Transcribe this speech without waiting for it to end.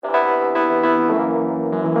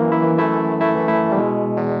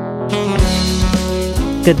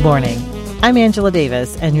Good morning. I'm Angela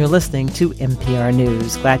Davis, and you're listening to NPR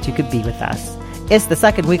News. Glad you could be with us. It's the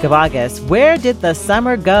second week of August. Where did the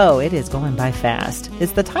summer go? It is going by fast.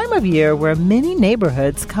 It's the time of year where many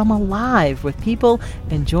neighborhoods come alive with people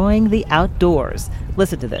enjoying the outdoors.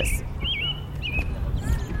 Listen to this.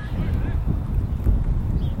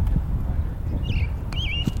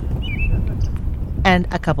 And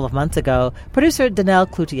a couple of months ago, producer Danelle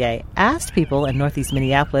Cloutier asked people in Northeast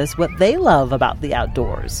Minneapolis what they love about the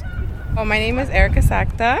outdoors. Well, my name is Erica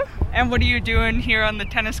Sakta. And what are you doing here on the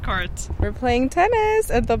tennis courts? We're playing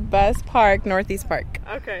tennis at the best park, Northeast Park.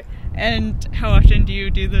 Okay. And how often do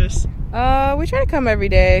you do this? We try to come every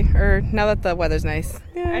day, or now that the weather's nice.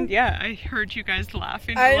 Yeah. And I heard you guys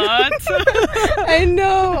laughing a lot. I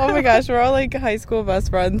know. Oh my gosh, we're all like high school best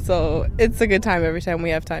friends, so it's a good time every time we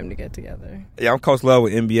have time to get together. Yeah, I'm Coach Love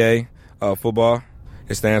with NBA football.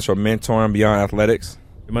 It stands for Mentoring Beyond Athletics.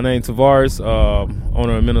 My name's Tavares,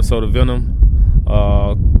 owner of Minnesota Venom,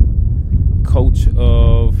 coach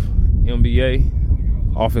of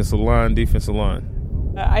NBA, offensive line, defensive line.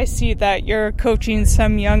 I see that you're coaching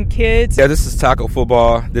some young kids. Yeah, this is tackle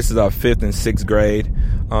football. This is our 5th and 6th grade.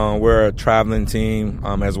 We're a traveling team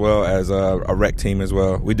as well as a rec team as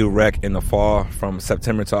well. We do rec in the fall from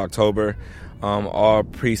September to October. All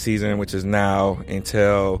preseason, which is now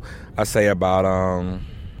until I say about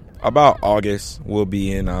August, we'll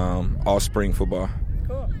be in all spring football.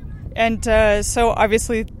 Cool. And so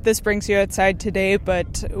obviously this brings you outside today,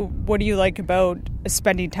 but what do you like about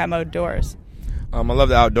spending time outdoors? I love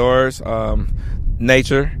the outdoors,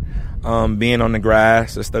 nature, being on the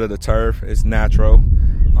grass instead of the turf. It's natural.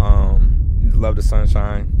 Love the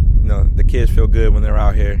sunshine. You know, the kids feel good when they're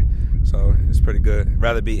out here, so it's pretty good.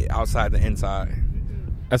 Rather be outside than inside.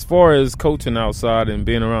 As far as coaching outside and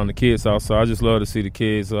being around the kids outside, I just love to see the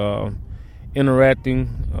kids interacting,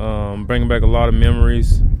 bringing back a lot of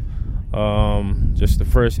memories, just the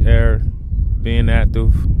fresh air, being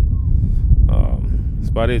active. That's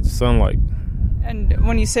about it, the sunlight. And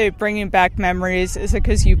when you say bringing back memories, is it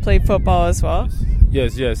because you played football as well?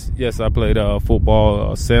 Yes. I played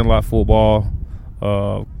football, sandlot football,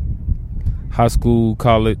 high school,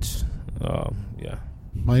 college.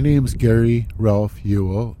 My name's Gary Ralph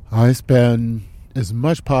Ewell. I spend as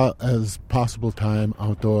much as possible time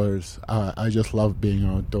outdoors. I just love being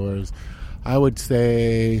outdoors. I would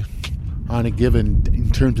say on a given, in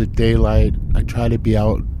terms of daylight, I try to be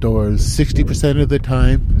outdoors 60% of the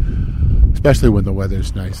time, especially when the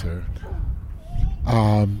weather's nicer.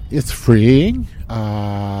 It's freeing.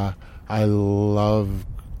 I love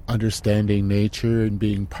understanding nature and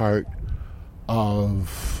being part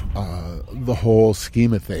of the whole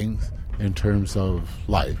scheme of things in terms of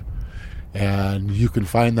life. And you can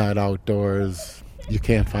find that outdoors. You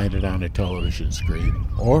can't find it on a television screen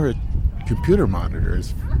or a computer monitor,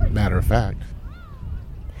 as a matter of fact.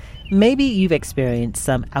 Maybe you've experienced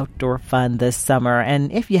some outdoor fun this summer, and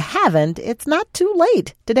if you haven't, it's not too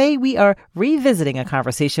late. Today, we are revisiting a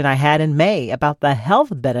conversation I had in May about the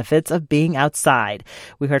health benefits of being outside.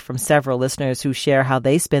 We heard from several listeners who share how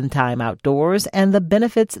they spend time outdoors and the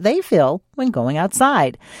benefits they feel when going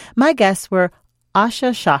outside. My guests were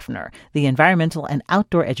Asha Schaffner, the Environmental and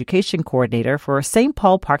Outdoor Education Coordinator for St.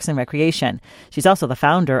 Paul Parks and Recreation. She's also the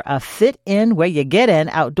founder of Fit In Where You Get In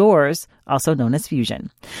Outdoors, also known as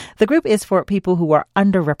Fusion. The group is for people who are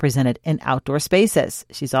underrepresented in outdoor spaces.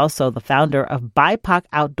 She's also the founder of BIPOC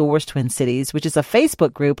Outdoors Twin Cities, which is a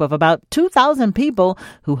Facebook group of about 2,000 people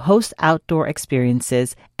who host outdoor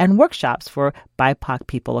experiences and workshops for BIPOC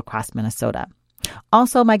people across Minnesota.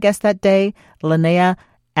 Also, my guest that day, Linnea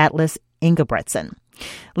Atlas Ingebretson.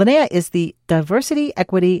 Linnea is the Diversity,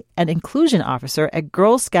 Equity, and Inclusion Officer at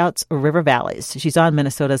Girl Scouts River Valleys. She's on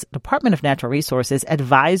Minnesota's Department of Natural Resources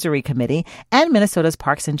Advisory Committee and Minnesota's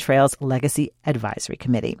Parks and Trails Legacy Advisory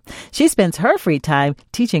Committee. She spends her free time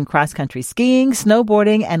teaching cross-country skiing,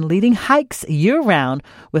 snowboarding, and leading hikes year-round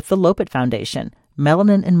with the Lopet Foundation,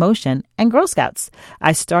 Melanin in Motion, and Girl Scouts.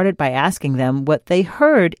 I started by asking them what they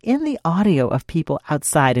heard in the audio of people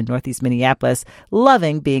outside in Northeast Minneapolis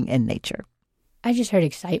loving being in nature. I just heard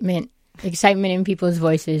excitement in people's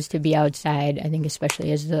voices to be outside. I think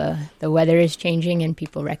especially as the weather is changing and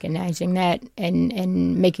people recognizing that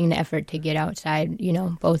and making the effort to get outside,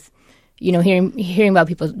 both, hearing about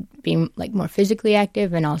people being like more physically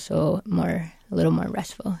active and also a little more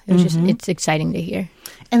restful. It was it's exciting to hear.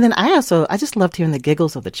 And then I just loved hearing the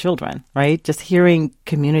giggles of the children, right? Just hearing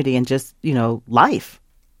community and just, life.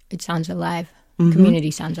 It sounds alive. Community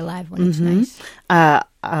sounds alive when it's nice.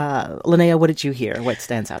 Linnea, what did you hear? What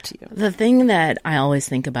stands out to you? The thing that I always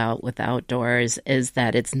think about with outdoors is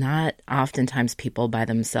that it's not oftentimes people by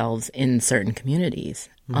themselves in certain communities.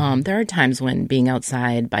 There are times when being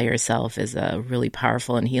outside by yourself is a really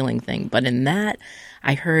powerful and healing thing. But in that,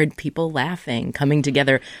 I heard people laughing, coming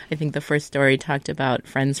together. I think the first story talked about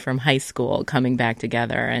friends from high school coming back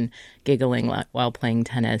together and giggling while playing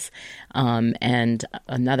tennis. And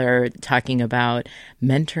another talking about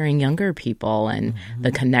mentoring younger people and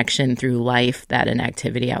the connection through life that an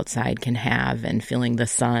activity outside can have, and feeling the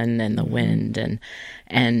sun and the wind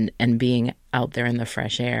and being out there in the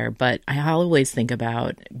fresh air. But I always think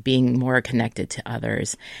about being more connected to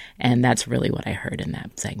others, and that's really what I heard in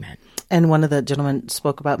that segment. And one of the gentlemen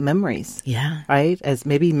spoke about memories. Yeah. Right? As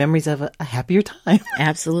maybe memories of a happier time.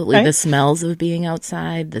 Absolutely. Right? The smells of being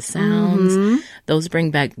outside, the sounds, those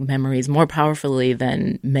bring back memories more powerfully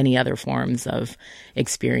than many other forms of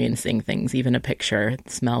experiencing things. Even a picture,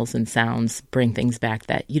 smells and sounds bring things back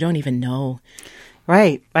that you don't even know.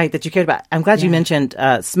 Right, that you cared about. I'm glad you mentioned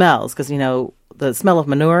smells, because, the smell of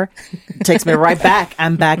manure takes me right back.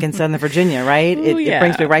 I'm back in Southern Virginia, right? It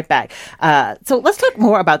brings me right back. So let's talk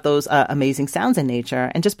more about those amazing sounds in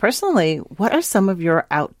nature. And just personally, what are some of your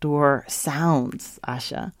outdoor sounds,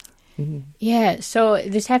 Asha? Yeah, so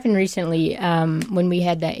this happened recently when we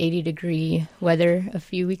had that 80-degree weather a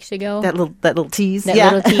few weeks ago. That little tease,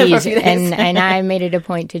 little tease, and I made it a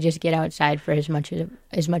point to just get outside for as much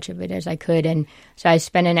of it as I could, and so I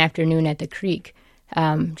spent an afternoon at the creek,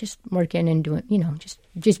 just working and doing,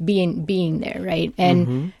 just being there, right?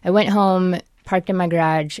 And I went home, parked in my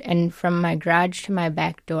garage, and from my garage to my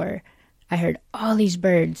back door, I heard all these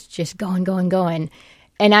birds just going.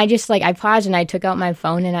 And I just I paused and I took out my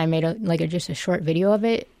phone and I made just a short video of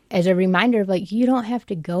it as a reminder of you don't have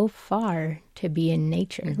to go far to be in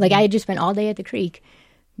nature. I had just spent all day at the creek,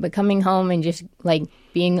 but coming home and just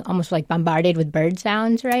being almost bombarded with bird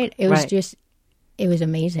sounds, right? It was it was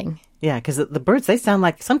amazing. Yeah, because the birds,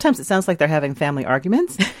 sometimes it sounds like they're having family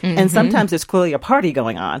arguments, and sometimes there's clearly a party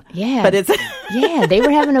going on. Yeah. But it's... yeah, they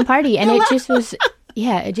were having a party, and it just was...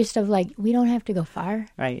 Yeah, it just we don't have to go far.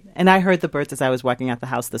 Right. And I heard the birds as I was walking out the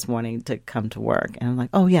house this morning to come to work. And I'm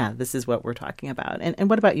like, oh, yeah, this is what we're talking about. And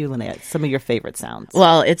what about you, Linnea? Some of your favorite sounds?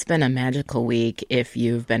 Well, it's been a magical week if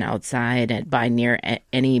you've been outside by near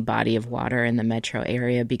any body of water in the metro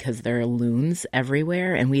area, because there are loons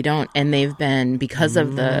everywhere. And they've been, because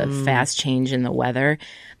of the fast change in the weather,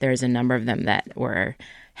 there's a number of them that were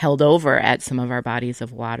held over at some of our bodies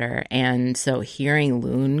of water. And so hearing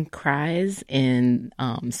loon cries in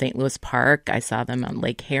St. Louis Park, I saw them on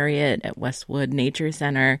Lake Harriet at Westwood Nature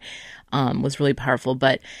Center, was really powerful.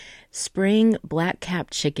 But spring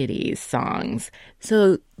black-capped chickadees songs.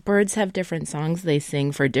 So birds have different songs they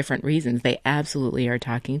sing for different reasons. They absolutely are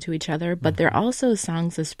talking to each other, but they're also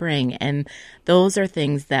songs of spring. And those are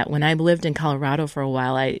things that when I lived in Colorado for a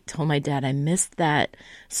while, I told my dad I missed that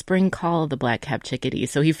spring call of the black-capped chickadee.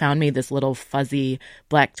 So he found me this little fuzzy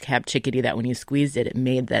black-capped chickadee that when you squeezed it, it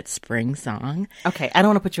made that spring song. Okay, I don't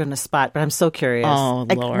want to put you on the spot, but I'm so curious. Oh,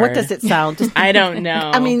 Lord. What does it sound? I don't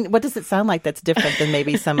know. I mean, what does it sound like that's different than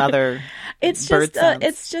maybe some other bird sounds?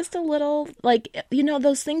 It's just a little,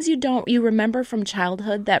 those things you remember from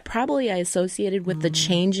childhood that probably I associated with the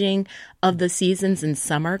changing of the seasons in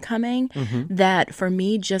summer coming, that for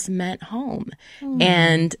me just meant home.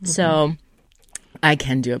 And so I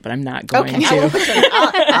can do it, but I'm not going to.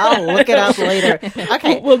 I'll look it up later.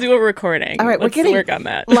 Okay. We'll do a recording. All right. Let's work on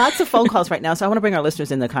that. Lots of phone calls right now, so I want to bring our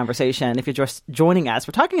listeners in the conversation. If you're just joining us,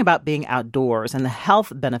 we're talking about being outdoors and the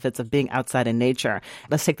health benefits of being outside in nature.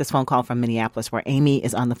 Let's take this phone call from Minneapolis, where Amy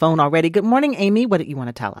is on the phone already. Good morning, Amy. What do you want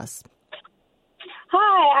to tell us?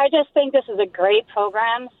 Hi, I just think this is a great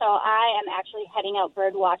program. So I am actually heading out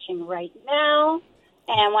bird watching right now.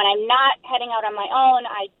 And when I'm not heading out on my own,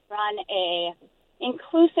 I run a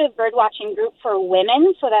inclusive bird watching group for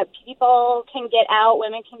women so that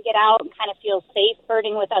women can get out and kind of feel safe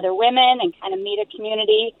birding with other women and kind of meet a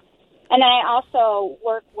community. And then I also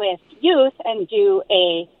work with youth and do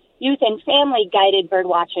a youth and family guided bird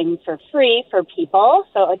watching for free for people.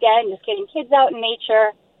 So again, just getting kids out in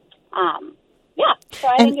nature. So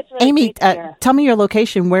I think it's really Amy, great here. Tell me your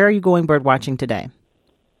location. Where are you going bird watching today?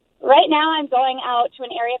 Right now I'm going out to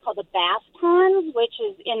an area called the Bass Ponds, which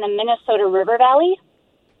is in the Minnesota River Valley,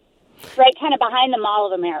 right kind of behind the Mall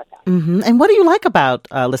of America. Mm-hmm. And what do you like about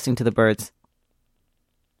listening to the birds?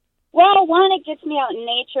 Well, one, it gets me out in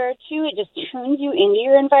nature. Two, it just tunes you into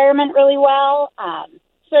your environment really well.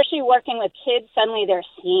 Especially working with kids, suddenly they're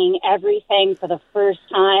seeing everything for the first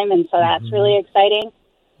time, and so that's really exciting.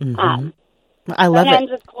 I love it.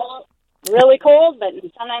 It's cool. really cold, but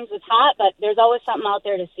sometimes it's hot, but there's always something out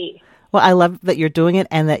there to see. Well, I love that you're doing it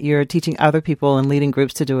and that you're teaching other people and leading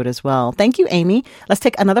groups to do it as well. Thank you, Amy. Let's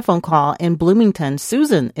take another phone call in Bloomington.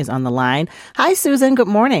 Susan is on the line. Hi, Susan. Good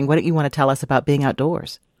morning. What do you want to tell us about being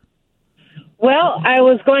outdoors? Well, I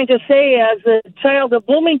was going to say, as a child of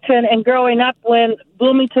Bloomington and growing up when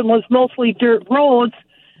Bloomington was mostly dirt roads,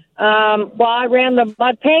 I ran the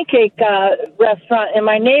Mud Pancake restaurant in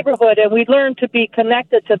my neighborhood, and we learned to be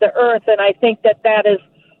connected to the earth, and I think that is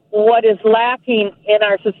what is lacking in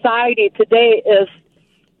our society today, is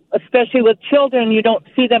especially with children, you don't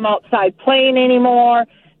see them outside playing anymore.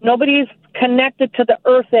 Nobody's connected to the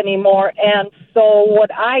earth anymore. And so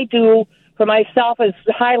what I do for myself is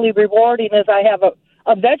highly rewarding, is I have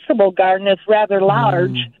a vegetable garden that's rather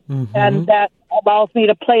large, and that allows me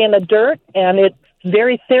to play in the dirt, and it's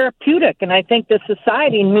very therapeutic. And I think this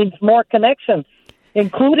society needs more connection,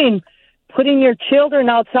 including putting your children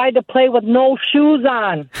outside to play with no shoes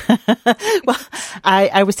on. Well,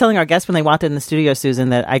 I was telling our guests when they walked in the studio, Susan,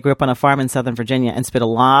 that I grew up on a farm in Southern Virginia and spent a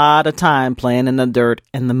lot of time playing in the dirt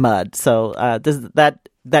and the mud. So does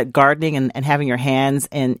that gardening and having your hands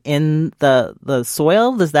in the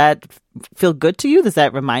soil, does that feel good to you? Does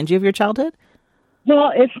that remind you of your childhood?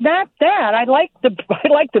 Well, it's not that. I like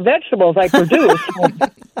the vegetables I produce.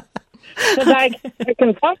 Because I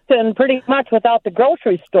can function pretty much without the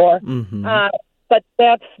grocery store. But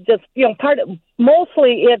that's just,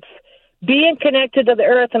 mostly it's being connected to the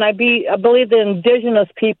earth. And I believe the indigenous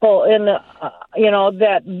people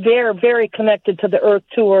that they're very connected to the earth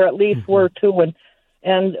too, or at least were too.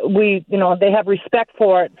 And we, they have respect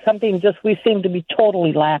for it. Something just we seem to be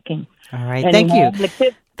totally lacking. All right. Thank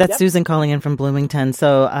you. That's Susan calling in from Bloomington.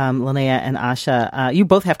 So, Linnea and Asha, you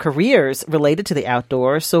both have careers related to the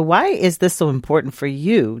outdoors. So why is this so important for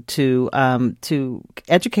you to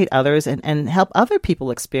educate others and help other people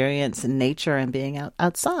experience nature and being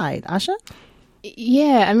outside? Asha?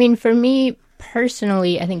 Yeah, I mean, for me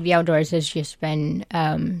personally, I think the outdoors has just been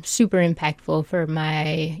super impactful for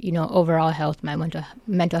my, overall health, my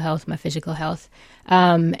mental health, my physical health.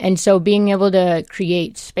 And so being able to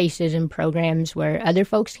create spaces and programs where other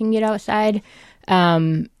folks can get outside,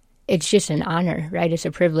 it's just an honor, right? It's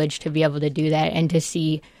a privilege to be able to do that and to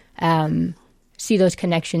see those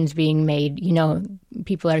connections being made.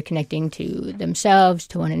 People are connecting to themselves,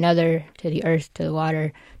 to one another, to the earth, to the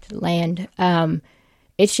water, to the land.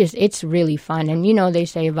 It's really fun. And, they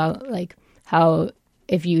say about like how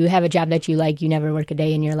if you have a job that you like, you never work a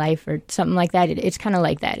day in your life or something like that. It's kind of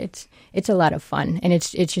like that. It's a lot of fun, and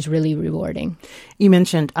it's just really rewarding. You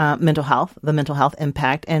mentioned mental health, the mental health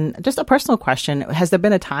impact, and just a personal question. Has there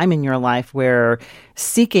been a time in your life where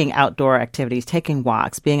seeking outdoor activities, taking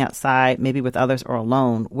walks, being outside, maybe with others or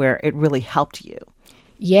alone, where it really helped you?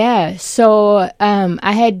 Yeah. So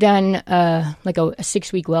I had done a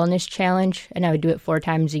 6-week wellness challenge, and I would do it 4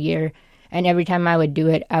 times a year. And every time I would do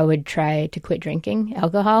it, I would try to quit drinking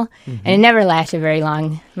alcohol. And it never lasted very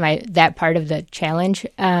long, that part of the challenge.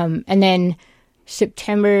 And then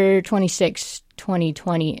September 26,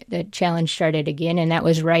 2020, the challenge started again. And that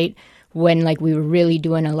was right when we were really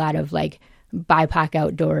doing a lot of BIPOC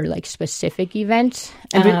outdoor specific events.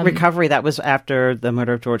 And recovery, that was after the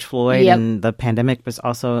murder of George Floyd, and the pandemic was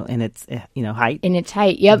also in its height. In its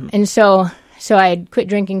height, yep. And so I had quit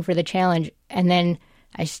drinking for the challenge, and then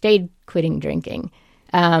I stayed quitting drinking.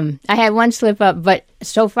 I had one slip up, but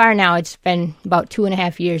so far now it's been about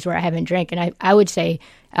 2.5 years where I haven't drank, and I would say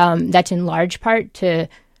that's in large part to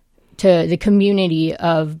the community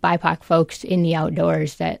of BIPOC folks in the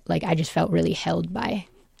outdoors that I just felt really held by.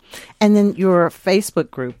 And then your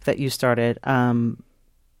Facebook group that you started,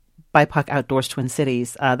 BIPOC Outdoors Twin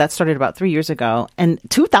Cities, that started about 3 years ago. And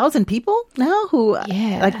 2,000 people now who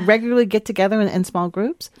regularly get together in small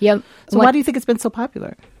groups? Yep. So why do you think it's been so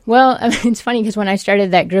popular? Well, it's funny because when I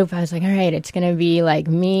started that group, I was like, all right, it's going to be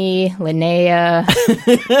me, Linnea,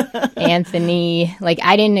 Anthony.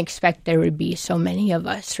 I didn't expect there would be so many of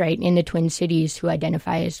us, right, in the Twin Cities who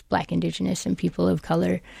identify as Black, Indigenous, and people of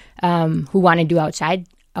color who want to do outside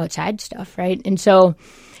stuff, right? And so,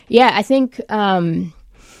 yeah, I think,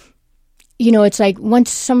 it's once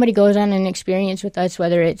somebody goes on an experience with us,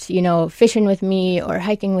 whether it's, fishing with me or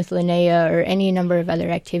hiking with Linnea or any number of other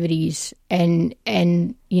activities, and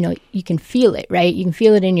you can feel it, right? You can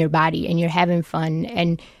feel it in your body and you're having fun,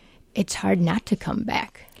 and it's hard not to come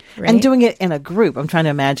back, right? And doing it in a group, I'm trying to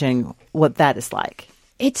imagine what that is like.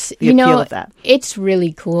 It's, the appeal of that. It's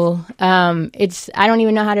really cool. I don't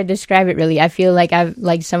even know how to describe it really. I feel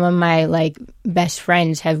like some of my best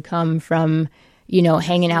friends have come from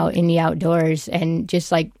hanging out in the outdoors and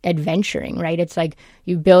just like adventuring, right? It's like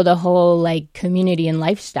you build a whole like community and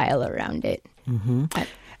lifestyle around it. Mm-hmm.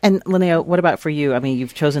 And Linnea, what about for you? I mean,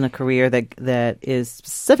 you've chosen a career that is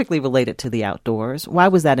specifically related to the outdoors. Why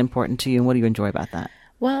was that important to you, and what do you enjoy about that?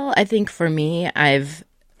 Well, I think for me, I've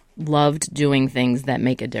loved doing things that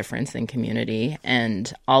make a difference in community.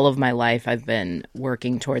 And all of my life, I've been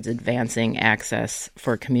working towards advancing access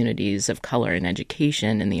for communities of color in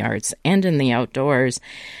education, in the arts, and in the outdoors.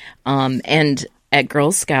 And at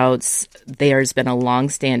Girl Scouts, there's been a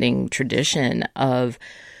longstanding tradition of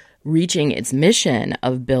reaching its mission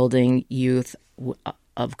of building youth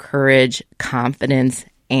of courage, confidence,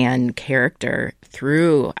 and character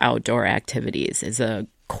through outdoor activities is a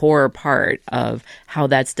core part of how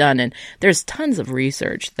that's done. And there's tons of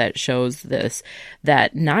research that shows this,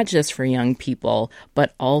 that not just for young people,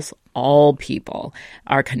 but also all people,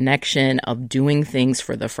 our connection of doing things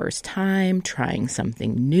for the first time, trying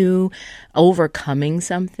something new, overcoming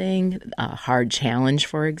something, a hard challenge,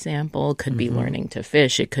 for example, could be learning to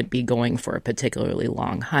fish. It could be going for a particularly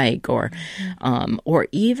long hike, or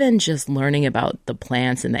even just learning about the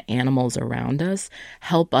plants and the animals around us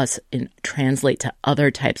help us translate to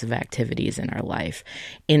other types of activities in our life.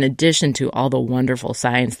 In addition to all the wonderful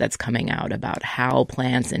science that's coming out about how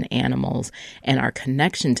plants and animals and our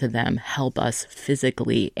connection to them help us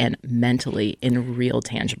physically and mentally in real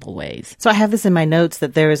tangible ways. So I have this in my notes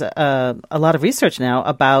that there is a lot of research now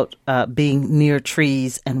about being near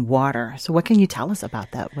trees and water. So what can you tell us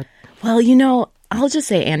about that? Well, I'll just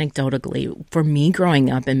say anecdotally, for me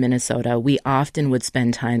growing up in Minnesota, we often would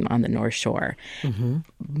spend time on the North Shore. Mm-hmm.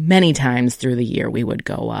 Many times through the year we would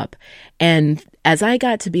go up. And as I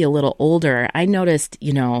got to be a little older, I noticed,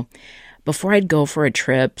 before I'd go for a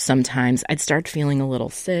trip, sometimes I'd start feeling a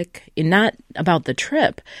little sick. And not about the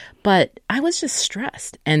trip, but I was just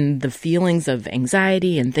stressed and the feelings of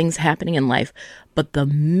anxiety and things happening in life. But the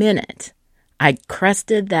minute I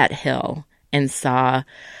crested that hill and saw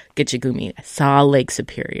Gitchagumi, saw Lake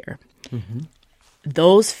Superior,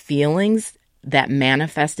 those feelings that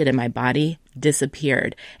manifested in my body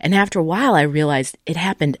disappeared. And after a while, I realized it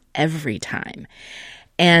happened every time.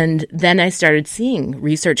 And then I started seeing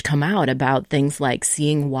research come out about things like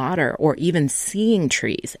seeing water or even seeing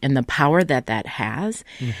trees and the power that has,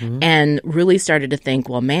 and really started to think,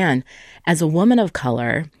 well, man, as a woman of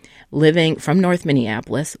color living from North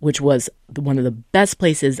Minneapolis, which was one of the best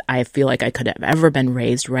places I feel like I could have ever been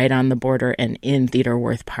raised, right on the border and in Theodore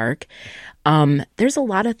Wirth Park, there's a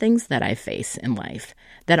lot of things that I face in life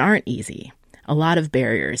that aren't easy. A lot of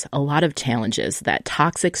barriers, a lot of challenges, that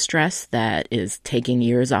toxic stress that is taking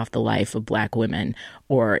years off the life of Black women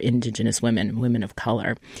or Indigenous women, women of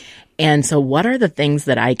color. And so what are the things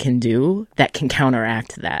that I can do that can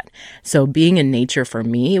counteract that? So being in nature for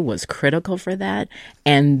me was critical for that.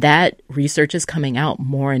 And that research is coming out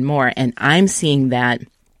more and more. And I'm seeing that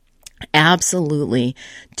absolutely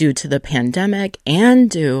due to the pandemic and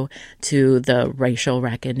due to the racial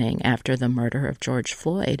reckoning after the murder of George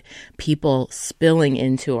Floyd, people spilling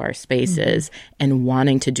into our spaces and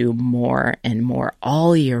wanting to do more and more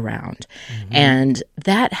all year round. And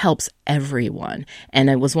that helps everyone. And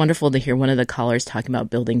it was wonderful to hear one of the callers talking about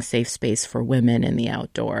building safe space for women in the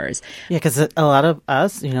outdoors. Yeah, because a lot of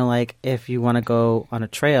us, like if you want to go on a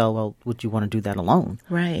trail, well, would you want to do that alone?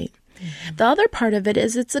 Right. The other part of it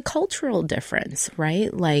is it's a cultural difference,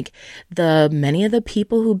 right? Like many of the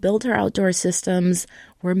people who built our outdoor systems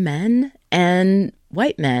were men and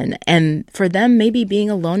white men. And for them, maybe being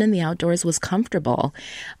alone in the outdoors was comfortable.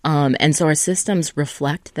 And so our systems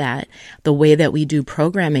reflect that. The way that we do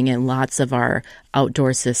programming in lots of our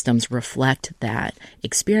outdoor systems reflect that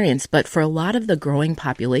experience. But for a lot of the growing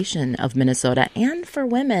population of Minnesota and for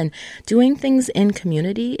women, doing things in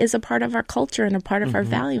community is a part of our culture and a part of our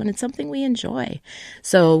value. And it's something we enjoy.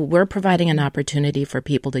 So we're providing an opportunity for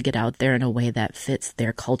people to get out there in a way that fits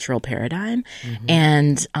their cultural paradigm.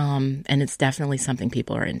 And it's definitely something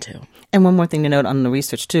people are into. And one more thing to note on the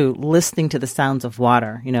research too, listening to the sounds of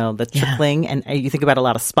water, the trickling, and you think about a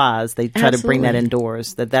lot of spas, they try to bring that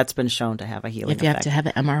indoors, that's been shown to have a healing effect. If you have to have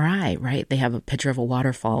an MRI, right? They have a picture of a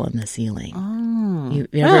waterfall in the ceiling. You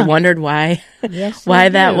ever wondered why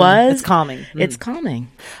that was? It's calming. It's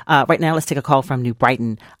calming. Right now, let's take a call from New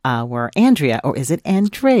Brighton, where Andrea, or is it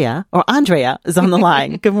Andrea, or Andrea is on the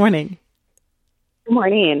line. Good morning. Good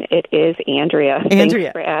morning. It is Andrea.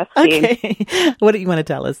 Andrea. Thanks for asking. Okay. What do you want to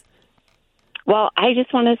tell us? Well, I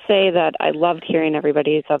just want to say that I loved hearing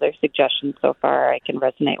everybody's other suggestions so far. I can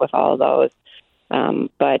resonate with all of those.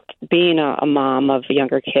 But being a mom of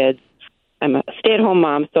younger kids, I'm a stay-at-home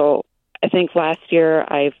mom, so I think last year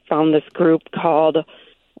I found this group called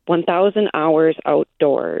 1,000 hours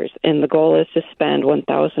outdoors, and the goal is to spend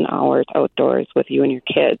 1,000 hours outdoors with you and your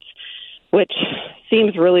kids, which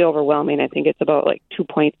seems really overwhelming. I think it's about like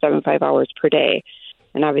 2.75 hours per day.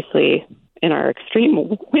 And obviously, in our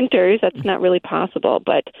extreme winters, that's not really possible.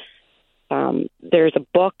 But there's a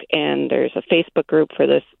book and there's a Facebook group for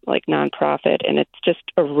this like nonprofit, and it's just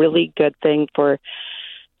a really good thing for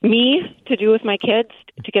me to do with my kids,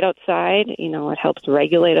 to get outside. You know, it helps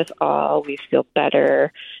regulate us all. We feel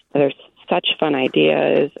better. There's such fun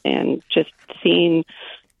ideas, and just seeing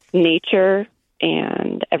nature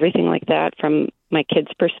and everything like that from my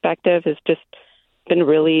kids' perspective has just been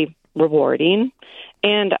really rewarding.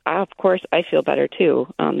 And of course, I feel better too.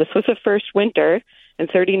 This was the first winter in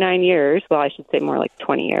 39 years, well, I should say more like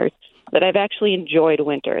 20 years, that I've actually enjoyed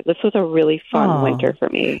winter. This was a really fun winter for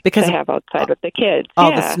me to have outside with the kids.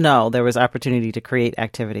 All the snow, there was opportunity to create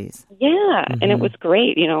activities. Yeah, and it was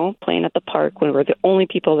great, you know, playing at the park when we're the only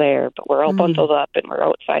people there, but we're all bundled up and we're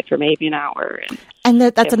outside for maybe an hour. And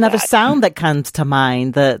that's another sound that comes to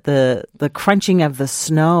mind, the crunching of the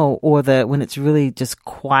snow, or when it's really just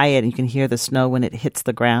quiet and you can hear the snow when it hits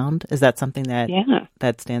the ground. Is that something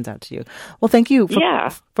that stands out to you? Well, thank you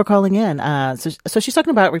for calling in. So she's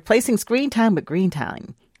talking about replacing screen time with green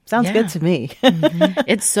time. Sounds good to me.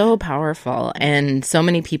 It's so powerful. And so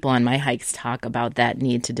many people on my hikes talk about that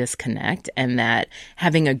need to disconnect, and that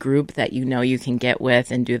having a group that you know you can get with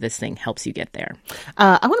and do this thing helps you get there.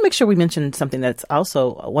 I want to make sure we mention something that's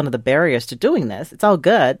also one of the barriers to doing this. It's all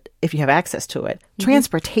good if you have access to it.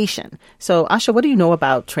 Transportation. So, Asha, what do you know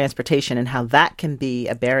about transportation and how that can be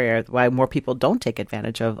a barrier why more people don't take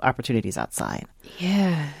advantage of opportunities outside?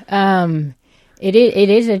 Yeah. It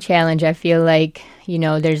is a challenge. I feel like, you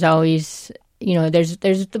know, there's always, you know, there's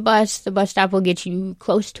the bus stop will get you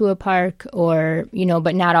close to a park, or, you know,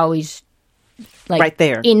 but not always like right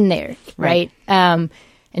there in there. Right. And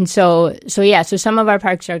so some of our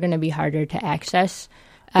parks are going to be harder to access.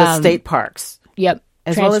 The state parks. Yep.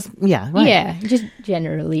 As well as, Yeah, just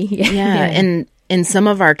generally. Yeah. And in some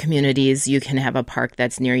of our communities, you can have a park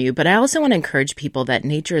that's near you. But I also want to encourage people that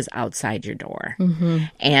nature is outside your door.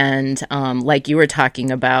 And like you were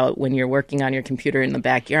talking about, when you're working on your computer in the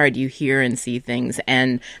backyard, you hear and see things.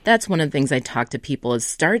 And that's one of the things I talk to people is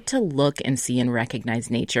start to look and see and recognize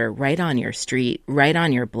nature right on your street, right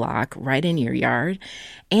on your block, right in your yard.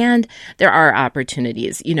 And there are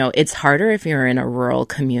opportunities. You know, it's harder if you're in a rural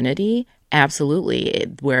community. Absolutely,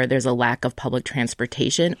 where there's a lack of public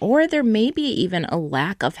transportation, or there may be even a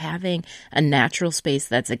lack of having a natural space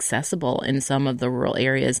that's accessible in some of the rural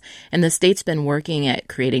areas. And the state's been working at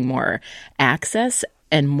creating more access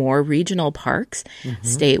and more regional parks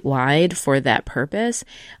statewide for that purpose.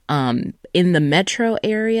 In the metro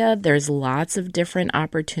area, there's lots of different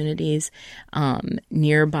opportunities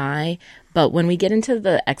nearby. But when we get into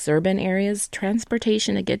the exurban areas,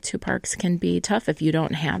 transportation to get to parks can be tough if you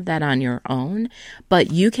don't have that on your own.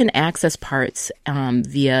 But you can access parks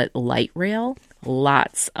via light rail,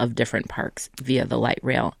 lots of different parks via the light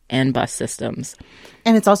rail and bus systems.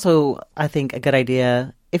 And it's also, I think, a good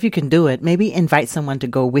idea, if you can do it, maybe invite someone to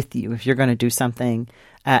go with you if you're going to do something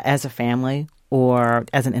as a family or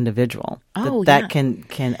as an individual. That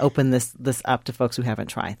can open this up to folks who haven't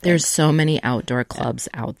tried things. There's so many outdoor clubs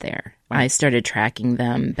out there. I started tracking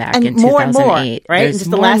them back in 2008. And more, right? There's in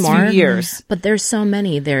just the last few years. But there's so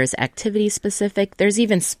many. There's activity-specific. There's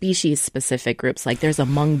even species-specific groups. Like there's a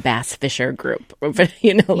Hmong bass fisher group,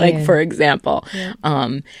 you know, like for example. Yeah.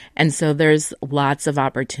 And so there's lots of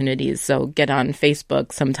opportunities. So get on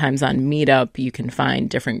Facebook. Sometimes on Meetup, you can find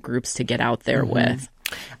different groups to get out there with.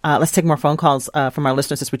 Let's take more phone calls from our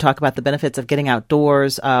listeners as we talk about the benefits of getting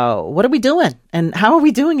outdoors. What are we doing and how are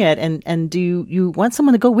we doing it? And do you want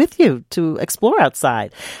someone to go with you to explore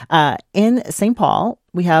outside? In St. Paul,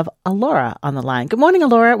 we have Alora on the line. Good morning,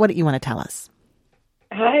 Alora. What do you want to tell us?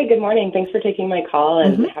 Hi, good morning. Thanks for taking my call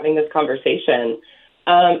and having this conversation.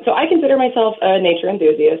 So I consider myself a nature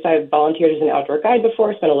enthusiast. I've volunteered as an outdoor guide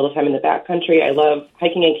before, spent a little time in the backcountry. I love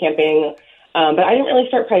hiking and camping. But I didn't really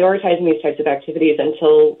start prioritizing these types of activities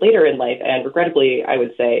until later in life, and regrettably, I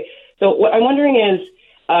would say. So what I'm wondering is,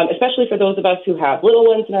 especially for those of us who have little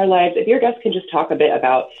ones in our lives, if your guests can just talk a bit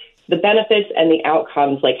about the benefits and the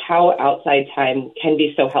outcomes, like how outside time can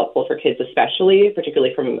be so helpful for kids,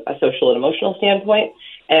 particularly from a social and emotional standpoint,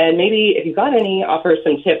 And maybe if you've got any, offer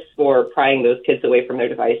some tips for prying those kids away from their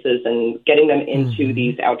devices and getting them into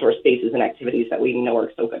these outdoor spaces and activities that we know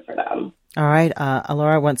are so good for them. All right.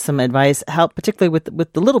 Alora wants some advice, help particularly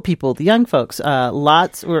with the little people, the young folks.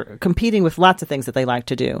 We're competing with lots of things that they like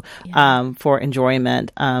to do for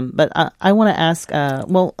enjoyment. But I want to ask,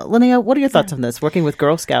 Linnea, what are your thoughts on this? Working with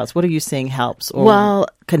Girl Scouts, what are you seeing helps or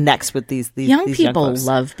connects with these young people young folks?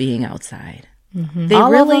 Love being outside. Mm-hmm. They All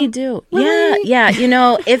really do. Really? Yeah.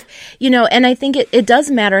 And I think it does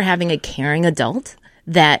matter having a caring adult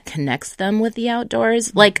that connects them with the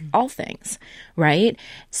outdoors, like all things, right?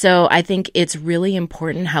 So I think it's really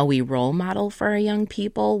important how we role model for our young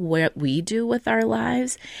people what we do with our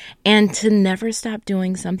lives, and to never stop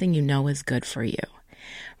doing something you know is good for you.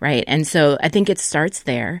 Right. And so I think it starts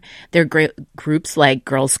there. There are great groups like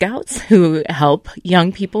Girl Scouts who help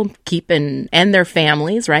young people and their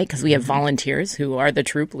families, right? Because we have volunteers who are the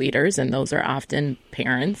troop leaders, and those are often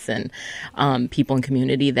parents and people in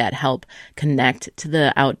community that help connect to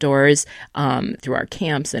the outdoors through our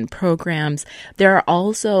camps and programs. There are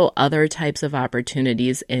also other types of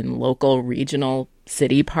opportunities in local, regional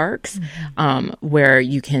city parks where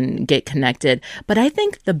you can get connected. But I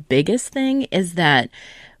think the biggest thing is that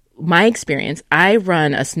my experience, I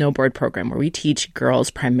run a snowboard program where we teach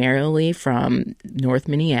girls primarily from North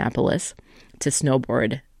Minneapolis to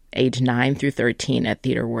snowboard age 9 through 13 at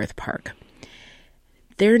Theodore Wirth Park.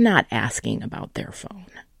 They're not asking about their phone.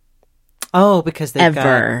 Oh, because they've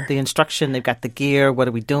Ever. got the instruction, they've got the gear, what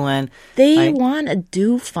are we doing? They want to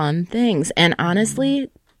do fun things. And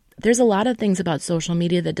honestly, there's a lot of things about social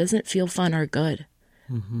media that doesn't feel fun or good.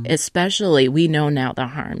 Especially, we know now the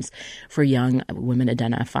harms for young women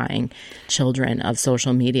identifying children of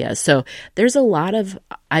social media. So there's a lot of,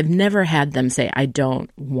 I've never had them say, I don't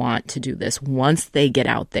want to do this once they get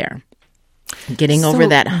out there. Getting over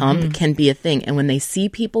that hump can be a thing. And when they see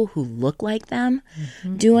people who look like them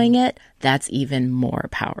doing it, that's even more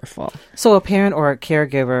powerful. So a parent or a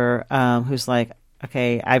caregiver who's like,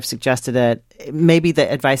 okay, I've suggested it, maybe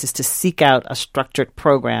the advice is to seek out a structured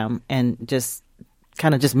program and just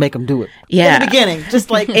make them do it. Yeah. In the beginning, just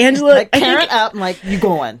like Angela, like parent up, and like, you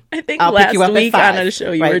going. I think I'll last pick you up week at 5, on a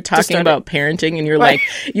show you right? were Just talking start about parenting, and you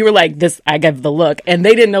were like this. I gave the look, and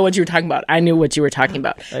they didn't know what you were talking about. I knew what you were talking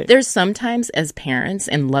about. Right. There's sometimes as parents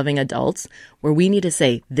and loving adults where we need to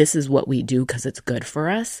say, this is what we do because it's good for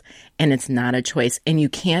us, and it's not a choice. And you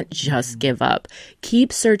can't just give up.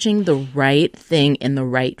 Keep searching the right thing in the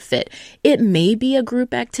right fit. It may be a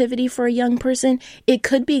group activity for a young person. It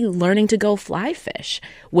could be learning to go fly fish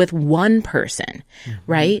with one person,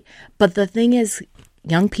 right? But the thing is,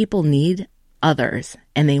 young people need others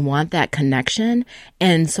and they want that connection.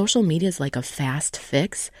 And social media is like a fast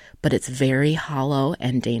fix, but it's very hollow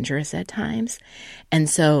and dangerous at times. And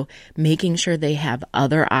so making sure they have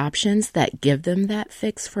other options that give them that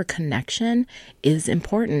fix for connection is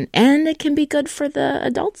important. And it can be good for the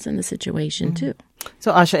adults in the situation too.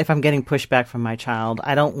 So Asha, if I'm getting pushback from my child,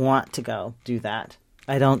 I don't want to go do that.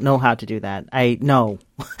 I don't know how to do that. I know.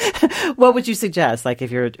 What would you suggest? Like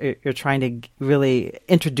if you're trying to really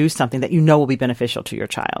introduce something that you know will be beneficial to your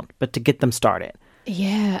child, but to get them started.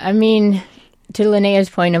 Yeah, I mean, to Linnea's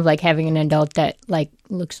point of like having an adult that like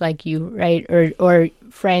looks like you, right? Or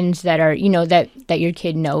friends that are, that your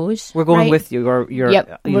kid knows. We're going right? with you, or you're,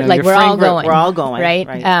 yep. your we're all friend going. We're all going,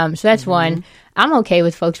 right? So that's one. I'm okay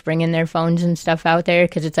with folks bringing their phones and stuff out there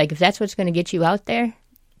because it's like if that's what's going to get you out there,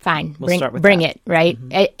 fine, bring it, right?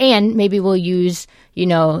 And maybe we'll use,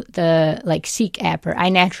 the like Seek app or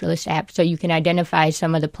iNaturalist app so you can identify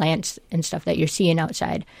some of the plants and stuff that you're seeing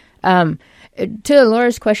outside. To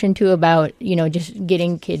Laura's question too about, just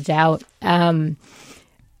getting kids out. One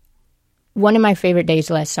of my favorite days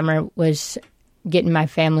last summer was getting my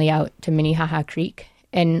family out to Minnehaha Creek.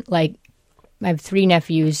 And like, I have 3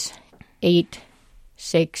 nephews, 8,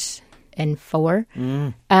 6, and 4.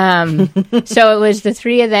 So it was the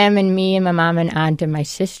 3 of them and me and my mom and aunt and my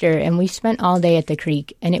sister, and we spent all day at the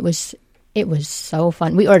creek, and it was so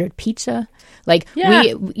fun. We ordered pizza.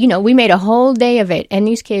 We made a whole day of it, and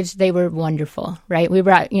these kids, they were wonderful, right? We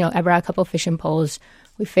brought, I brought a couple fishing poles.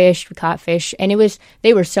 We fished, we caught fish, and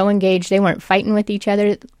they were so engaged. They weren't fighting with each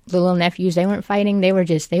other. The little nephews, they weren't fighting. They were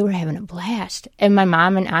having a blast. And my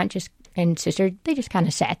mom and aunt and sister, they just kind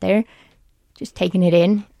of sat there, just taking it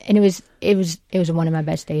in. it was one of my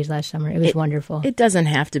best days last summer. It was wonderful. It doesn't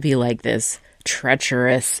have to be like this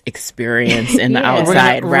treacherous experience in the Yeah.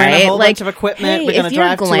 outside, we're gonna right? a whole Like, bunch of equipment. hey, We're gonna if you're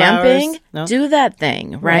drive 2 glamping, hours. No? do that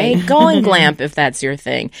thing, right? Go and glamp if that's your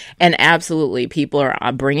thing. And absolutely, people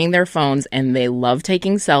are bringing their phones and they love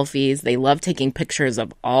taking selfies. They love taking pictures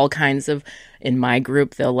of all kinds of. In my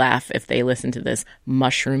group, they'll laugh if they listen to this.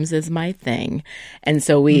 Mushrooms is my thing. And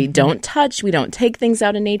so we don't take things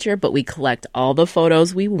out of nature, but we collect all the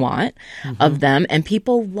photos we want of them. And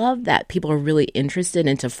people love that. People are really interested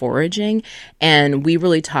into foraging. And we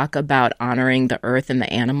really talk about honoring the earth and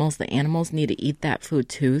the animals. The animals need to eat that food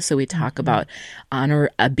too. So we talk about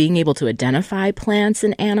being able to identify plants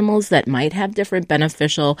and animals that might have different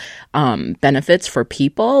beneficial benefits for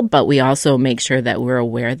people. But we also make sure that we're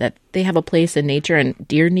aware that they have a place in nature, and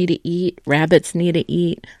deer need to eat, rabbits need to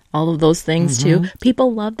eat, all of those things too.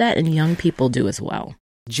 People love that, and young people do as well.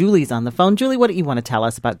 Julie's on the phone. Julie, what do you want to tell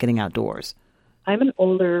us about getting outdoors? I'm an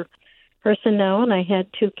older person now, and I had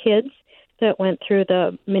 2 kids that went through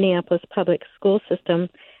the Minneapolis public school system.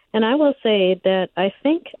 And I will say that I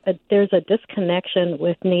think there's a disconnection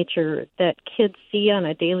with nature that kids see on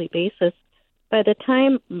a daily basis. By the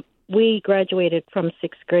time we graduated from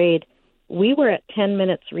 6th grade, we were at 10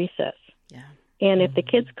 minutes recess. Yeah. And if the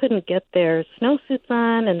kids couldn't get their snowsuits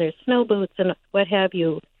on and their snow boots and what have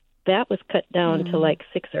you, that was cut down to like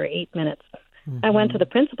 6 or 8 minutes. I went to the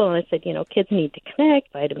principal and I said, kids need to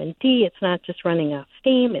connect, vitamin D. It's not just running off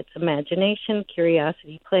steam. It's imagination,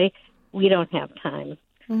 curiosity, play. We don't have time.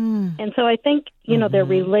 And so I think, their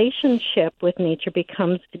relationship with nature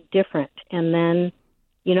becomes different. And then,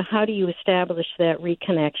 how do you establish that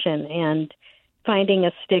reconnection and finding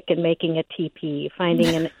a stick and making a teepee,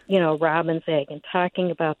 finding robin's egg and talking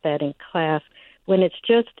about that in class when it's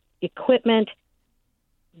just equipment,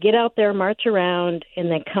 get out there, march around, and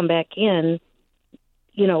then come back in.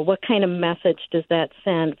 What kind of message does that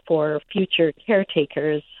send for future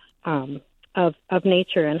caretakers of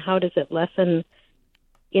nature, and how does it lessen,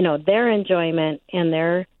 their enjoyment and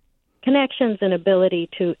their connections and ability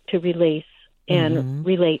to release and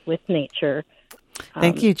relate with nature?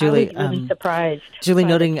 Thank you, Julie. I was really surprised. Julie,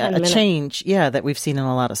 noting 10 a minutes. change, that we've seen in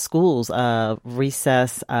a lot of schools,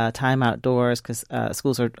 recess, time outdoors, because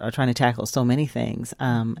schools are trying to tackle so many things.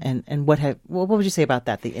 And what would you say about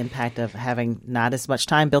that, the impact of having not as much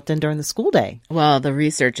time built in during the school day? Well, the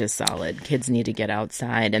research is solid. Kids need to get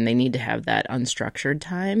outside, and they need to have that unstructured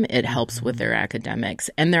time. It helps with their academics.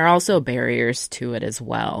 And there are also barriers to it as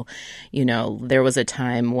well. There was a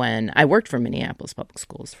time when I worked for Minneapolis Public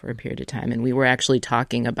Schools for a period of time, and we were actually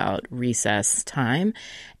talking about recess time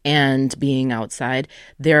and being outside.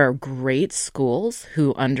 There are great schools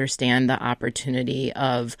who understand the opportunity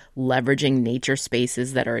of leveraging nature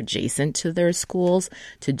spaces that are adjacent to their schools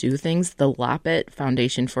to do things. The Loppet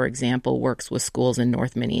Foundation, for example, works with schools in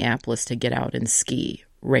North Minneapolis to get out and ski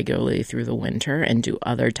regularly through the winter and do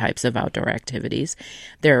other types of outdoor activities.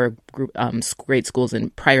 There are great schools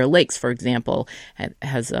in Prior Lakes, for example,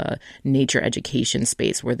 has a nature education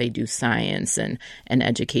space where they do science and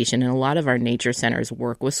education. And a lot of our nature centers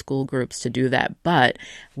work with school groups to do that. But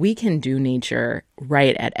we can do nature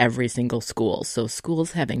right at every single school. So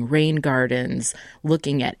schools having rain gardens,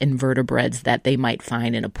 looking at invertebrates that they might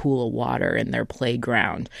find in a pool of water in their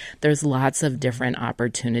playground. There's lots of different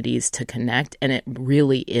opportunities to connect, and it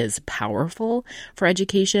really is powerful for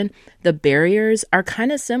education. The barriers are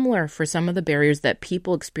kind of similar for some of the barriers that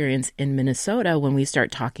people experience in Minnesota when we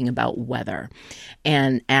start talking about weather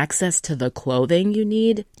and access to the clothing you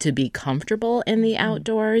need to be comfortable in the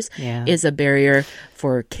outdoors is a barrier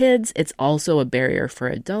for kids. It's also a barrier for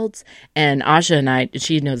adults. And Asha and I,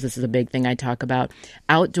 she knows this is a big thing I talk about.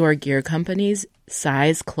 Outdoor gear companies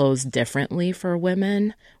size clothes differently for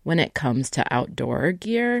women when it comes to outdoor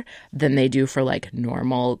gear than they do for like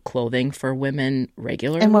normal clothing for women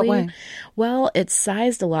regularly. In what way? Well, it's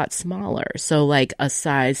sized a lot smaller. So like a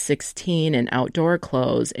size 16 in outdoor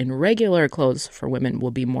clothes and regular clothes for women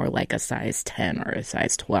will be more like a size 10 or a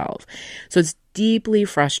size 12. So it's deeply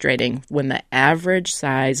frustrating when the average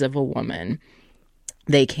size of a woman,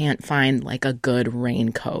 they can't find like a good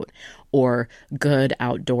raincoat or good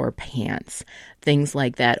outdoor pants, things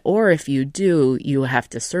like that. Or if you do, you have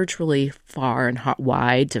to search really far and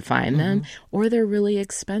wide to find them, or they're really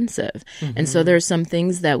expensive. And so there's some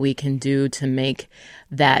things that we can do to make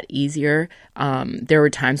that easier. There were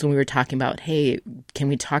times when we were talking about, hey, can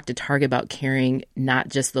we talk to Target about carrying not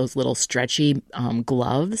just those little stretchy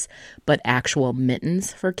gloves, but actual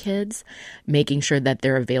mittens for kids, making sure that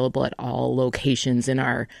they're available at all locations in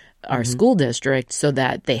our our school district so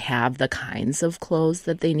that they have the kinds of clothes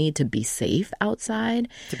that they need to be safe outside.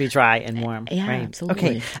 To be dry and warm. Yeah, right?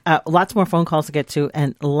 absolutely. Okay. Lots more phone calls to get to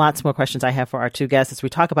and lots more questions I have for our two guests as we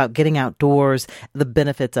talk about getting outdoors, the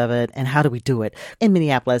benefits of it, and how do we do it. In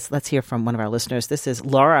Minneapolis, let's hear from one of our listeners. This is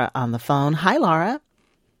Laura on the phone. Hi, Laura.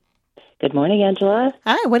 Good morning, Angela.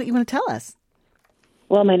 Hi. What do you want to tell us?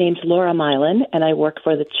 Well, my name's Laura Milan, and I work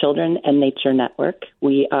for the Children and Nature Network.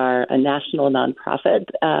 We are a national nonprofit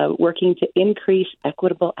working to increase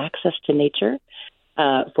equitable access to nature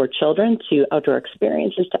for children, to outdoor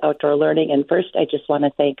experiences, to outdoor learning. And first, I just want to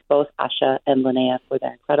thank both Asha and Linnea for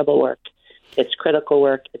their incredible work. It's critical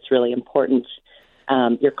work. It's really important.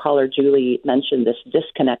 Your caller, Julie, mentioned this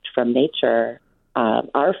disconnect from nature.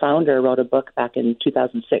 Our founder wrote a book back in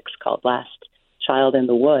 2006 called Last Child in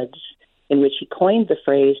the Woods, in which he coined the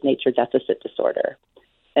phrase nature deficit disorder.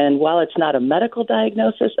 And while it's not a medical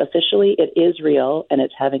diagnosis, officially it is real, and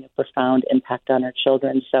it's having a profound impact on our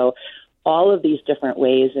children. So all of these different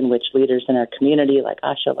ways in which leaders in our community, like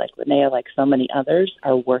Asha, like Linnea, like so many others,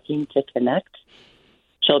 are working to connect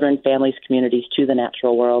children, families, communities to the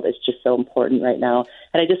natural world is just so important right now.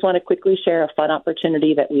 And I just want to quickly share a fun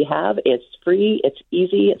opportunity that we have. It's free. It's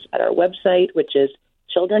easy. It's at our website, which is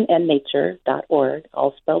childrenandnature.org,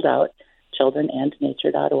 all spelled out.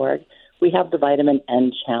 childrenandnature.org, we have the Vitamin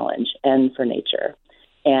N Challenge, N for nature.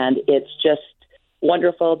 And it's just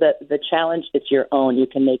wonderful that the challenge, it's your own. You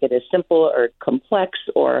can make it as simple or complex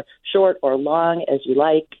or short or long as you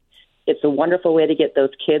like. It's a wonderful way to get those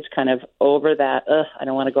kids kind of over that, I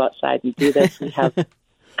don't want to go outside and do this. We have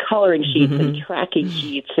coloring sheets and tracking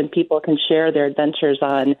sheets, and people can share their adventures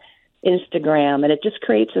on Instagram. And it just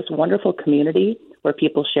creates this wonderful community where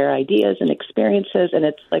people share ideas and experiences. And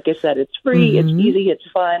it's, like I said, it's free, it's easy, it's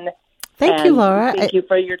fun. Thank you, Laura. Thank you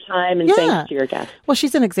for your time, and thanks to your guests. Well,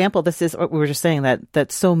 she's an example. This is what we were just saying,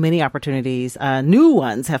 that so many opportunities, new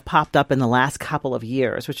ones have popped up in the last couple of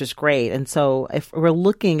years, which is great. And so if we're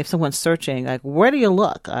looking, if someone's searching, like, where do you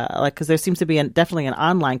look? Because there seems to be definitely an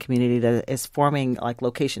online community that is forming like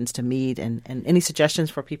locations to meet, and any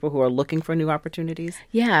suggestions for people who are looking for new opportunities?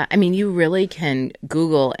 Yeah. I mean, you really can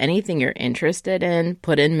Google anything you're interested in,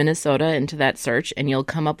 put in Minnesota into that search, and you'll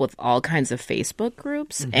come up with all kinds of Facebook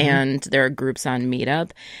groups, and there are groups on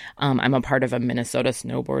Meetup. I'm a part of a Minnesota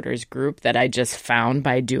snowboarders group that I just found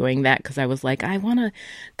by doing that, because I was like, I want to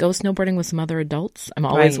go snowboarding with some other adults. I'm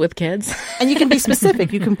always with kids. And you can be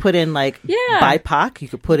specific. You can put in like BIPOC. You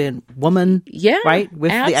could put in woman, right,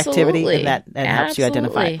 with the activity, and that helps you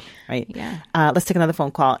identify. Right. Yeah. Let's take another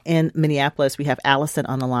phone call. In Minneapolis, we have Allison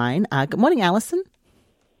on the line. Good morning, Allison.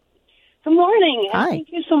 Good morning. Hi. Thank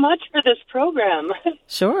you so much for this program.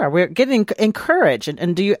 Sure. We're getting encouraged.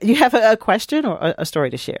 And do you have a question or a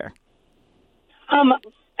story to share?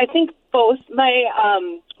 I think both.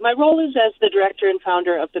 My role is as the director and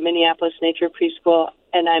founder of the Minneapolis Nature Preschool,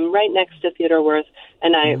 and I'm right next to Theodore Wirth,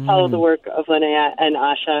 and I follow the work of Linnea and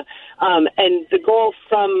Asha. And the goal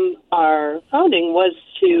from our founding was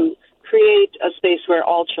to create a space where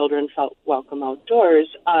all children felt welcome outdoors.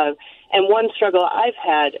 And one struggle I've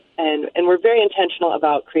had, and we're very intentional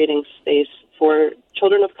about creating space for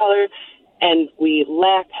children of color, and we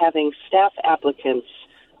lack having staff applicants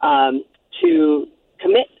to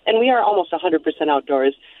commit, and we are almost 100%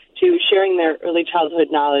 outdoors, to sharing their early childhood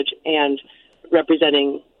knowledge and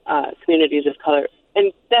representing communities of color.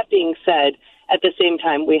 And that being said, at the same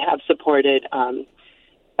time, we have supported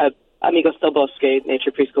Amigos del Bosque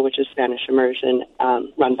Nature Preschool, which is Spanish immersion,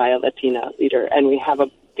 run by a Latina leader. And we have a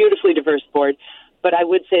beautifully diverse board. But I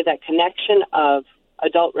would say that connection of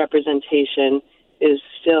adult representation is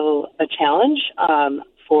still a challenge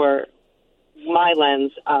for my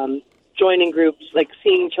lens. Joining groups, like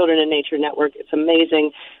seeing Children in Nature Network, it's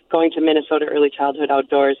amazing. Going to Minnesota Early Childhood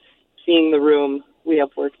Outdoors, seeing the room, we have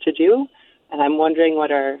work to do. And I'm wondering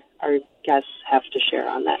what our guests have to share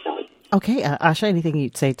on that note. Okay, Asha, anything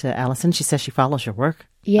you'd say to Allison? She says she follows your work.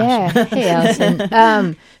 Yeah. Hey,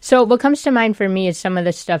 Allison. So what comes to mind for me is some of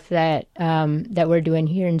the stuff that we're doing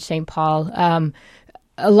here in St. Paul.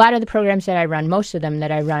 A lot of the programs that I run, most of them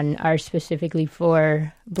that I run, are specifically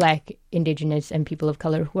for Black, Indigenous, and people of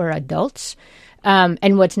color who are adults.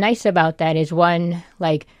 And what's nice about that is, one,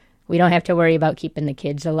 like, we don't have to worry about keeping the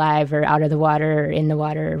kids alive or out of the water or in the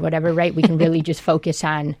water or whatever, right? We can really just focus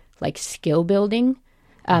on, like, skill building.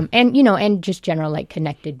 And just general like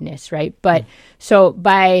connectedness, right? But so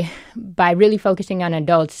by really focusing on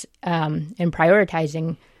adults and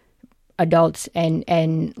prioritizing adults and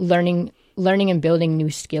learning and building new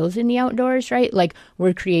skills in the outdoors, right? Like,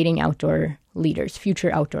 we're creating outdoor leaders,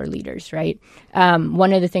 future outdoor leaders, right?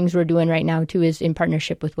 One of the things we're doing right now, too, is in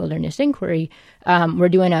partnership with Wilderness Inquiry, we're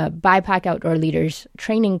doing a BIPOC outdoor leaders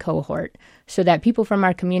training cohort so that people from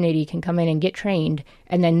our community can come in and get trained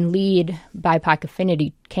and then lead BIPOC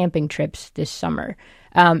affinity camping trips this summer.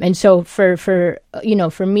 And so for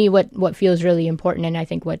me, what feels really important, and I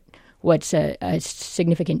think what's a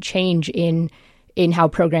significant change in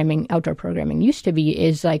how outdoor programming used to be,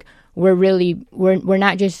 is like we're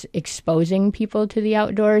not just exposing people to the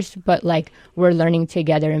outdoors, but like we're learning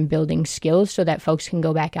together and building skills so that folks can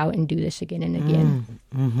go back out and do this again and again.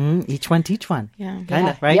 Mm-hmm. Each one teach one. Yeah. Kind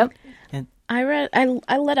of, right? Yep.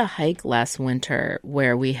 I led a hike last winter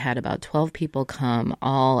where we had about 12 people come,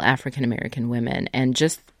 all African American women, and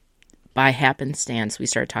just by happenstance, we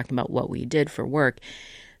started talking about what we did for work.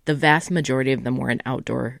 The vast majority of them were in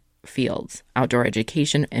outdoor fields, outdoor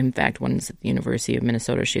education. In fact, one's at the University of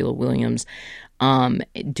Minnesota, Sheila Williams,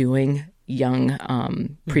 doing young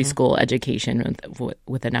preschool education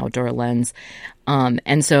with an outdoor lens.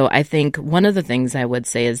 And so I think one of the things I would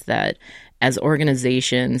say is that as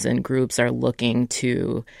organizations and groups are looking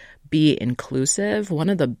to be inclusive, one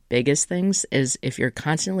of the biggest things is if you're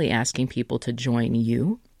constantly asking people to join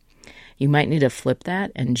you, you might need to flip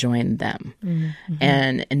that and join them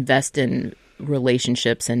and invest in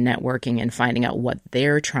relationships and networking and finding out what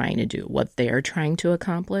they're trying to do, what they're trying to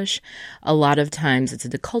accomplish. A lot of times it's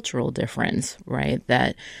the cultural difference, right?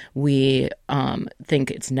 That we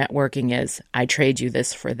think it's networking as I trade you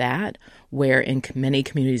this for that, where in many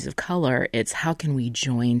communities of color, it's how can we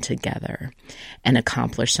join together and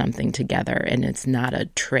accomplish something together? And it's not a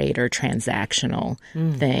trade or transactional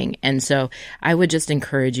thing. And so I would just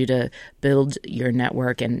encourage you to build your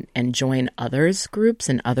network and join others' groups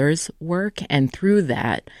and others' work. And through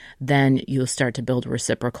that, then you'll start to build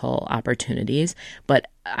reciprocal opportunities. But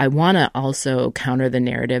I want to also counter the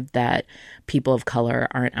narrative that people of color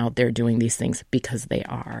aren't out there doing these things because they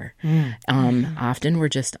are. Often we're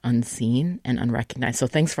just unseen and unrecognized. So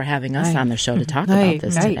thanks for having us on the show to talk about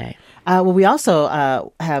this today. Well, we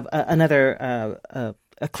also have another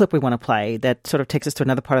a clip we want to play that sort of takes us to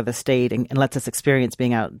another part of the state and lets us experience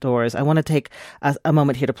being outdoors. I want to take a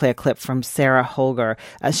moment here to play a clip from Sarah Holger.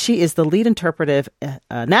 She is the lead interpretive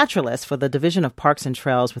naturalist for the Division of Parks and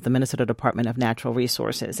Trails with the Minnesota Department of Natural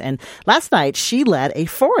Resources. And last night, she led a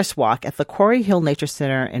forest walk at the Quarry Hill Nature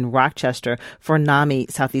Center in Rochester for NAMI,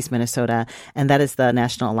 Southeast Minnesota, and that is the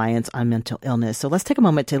National Alliance on Mental Illness. So let's take a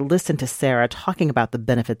moment to listen to Sarah talking about the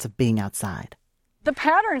benefits of being outside. The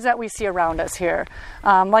patterns that we see around us here,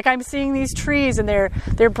 like I'm seeing these trees and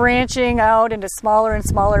they're branching out into smaller and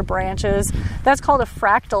smaller branches. That's called a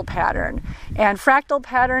fractal pattern. And fractal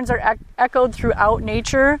patterns are echoed throughout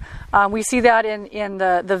nature. We see that in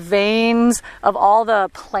the veins of all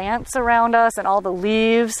the plants around us and all the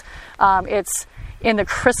leaves. It's in the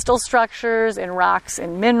crystal structures, in rocks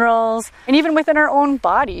and minerals, and even within our own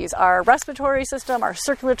bodies, our respiratory system, our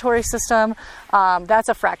circulatory system, that's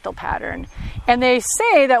a fractal pattern. And they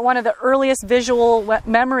say that one of the earliest visual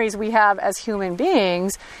memories we have as human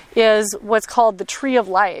beings is what's called the tree of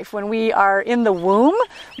life. When we are in the womb,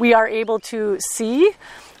 we are able to see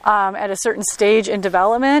at a certain stage in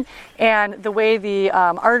development, and the way the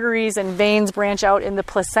arteries and veins branch out in the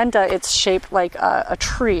placenta, it's shaped like a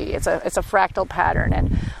tree. It's a fractal pattern,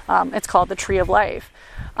 and it's called the tree of life.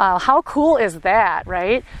 How cool is that,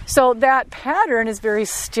 right? So that pattern is very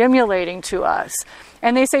stimulating to us.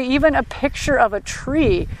 And they say even a picture of a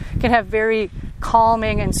tree can have very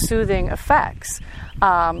calming and soothing effects.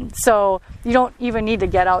 So you don't even need to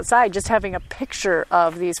get outside, just having a picture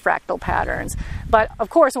of these fractal patterns. But of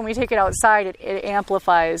course, when we take it outside, it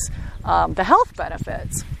amplifies the health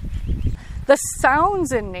benefits. The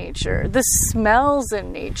sounds in nature, the smells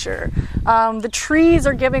in nature. The trees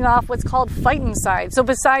are giving off what's called phytoncides. So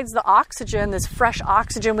besides the oxygen, this fresh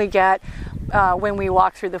oxygen we get when we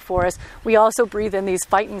walk through the forest, we also breathe in these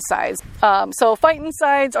phytoncides. So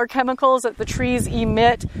phytoncides are chemicals that the trees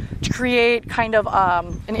emit to create kind of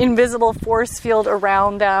an invisible force field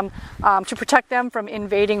around them to protect them from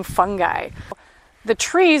invading fungi. The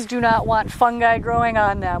trees do not want fungi growing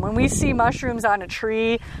on them. When we see mushrooms on a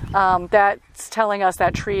tree, that's telling us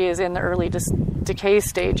that tree is in the early decay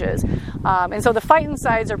stages. And so the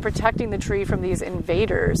phytoncides are protecting the tree from these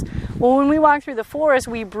invaders. Well, when we walk through the forest,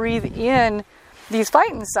 we breathe in these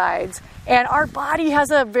phytoncides, and our body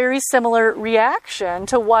has a very similar reaction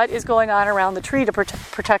to what is going on around the tree to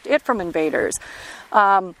protect it from invaders.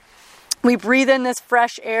 We breathe in this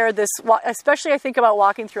fresh air, especially I think about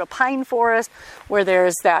walking through a pine forest where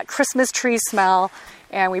there's that Christmas tree smell,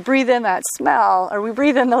 and we breathe in that smell, or we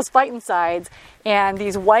breathe in those phytoncides, and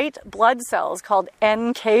these white blood cells called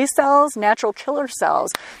NK cells, natural killer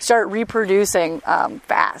cells, start reproducing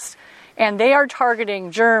fast. And they are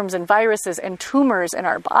targeting germs and viruses and tumors in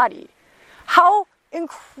our body. How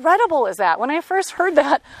incredible is that? When I first heard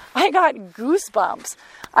that, I got goosebumps.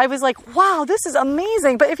 I was like, wow, this is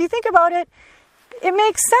amazing. But if you think about it, it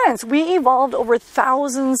makes sense. We evolved over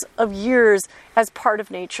thousands of years as part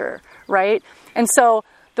of nature, right? And so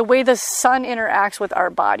the way the sun interacts with our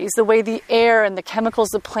bodies, the way the air and the chemicals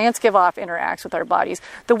the plants give off interacts with our bodies,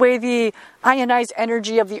 the way the ionized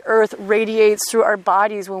energy of the earth radiates through our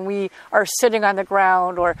bodies when we are sitting on the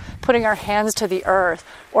ground or putting our hands to the earth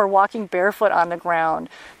or walking barefoot on the ground,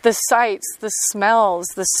 the sights, the smells,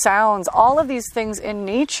 the sounds, all of these things in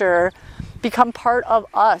nature become part of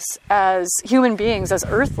us as human beings, as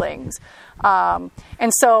earthlings.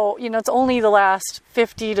 And so, it's only the last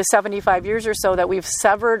 50 to 75 years or so that we've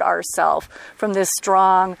severed ourselves from this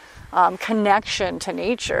strong connection to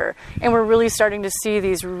nature. And we're really starting to see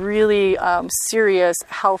these really serious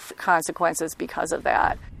health consequences because of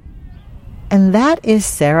that. And that is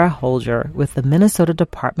Sarah Holger with the Minnesota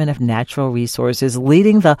Department of Natural Resources,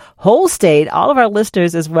 leading the whole state, all of our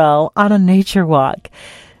listeners as well, on a nature walk.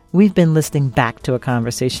 We've been listening back to a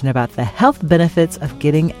conversation about the health benefits of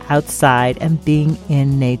getting outside and being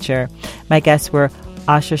in nature. My guests were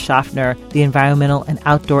Asha Schaffner, the Environmental and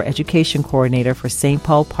Outdoor Education Coordinator for St.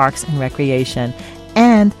 Paul Parks and Recreation,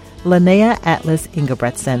 and Linnea Atlas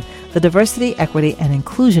Ingebretson, the Diversity, Equity, and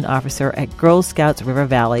Inclusion Officer at Girl Scouts River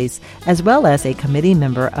Valleys, as well as a committee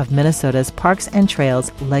member of Minnesota's Parks and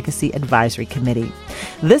Trails Legacy Advisory Committee.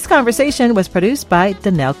 This conversation was produced by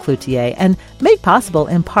Danelle Cloutier and made possible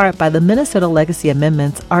in part by the Minnesota Legacy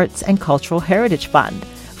Amendments Arts and Cultural Heritage Fund.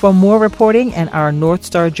 For more reporting and our North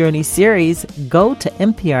Star Journey series, go to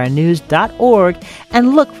nprnews.org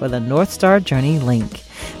and look for the North Star Journey link.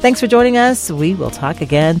 Thanks for joining us. We will talk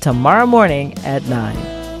again tomorrow morning at 9.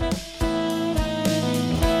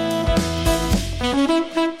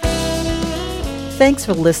 Thanks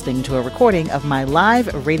for listening to a recording of my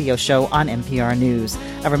live radio show on NPR News.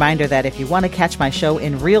 A reminder that if you want to catch my show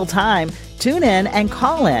in real time, tune in and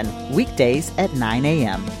call in weekdays at 9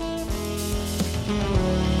 a.m.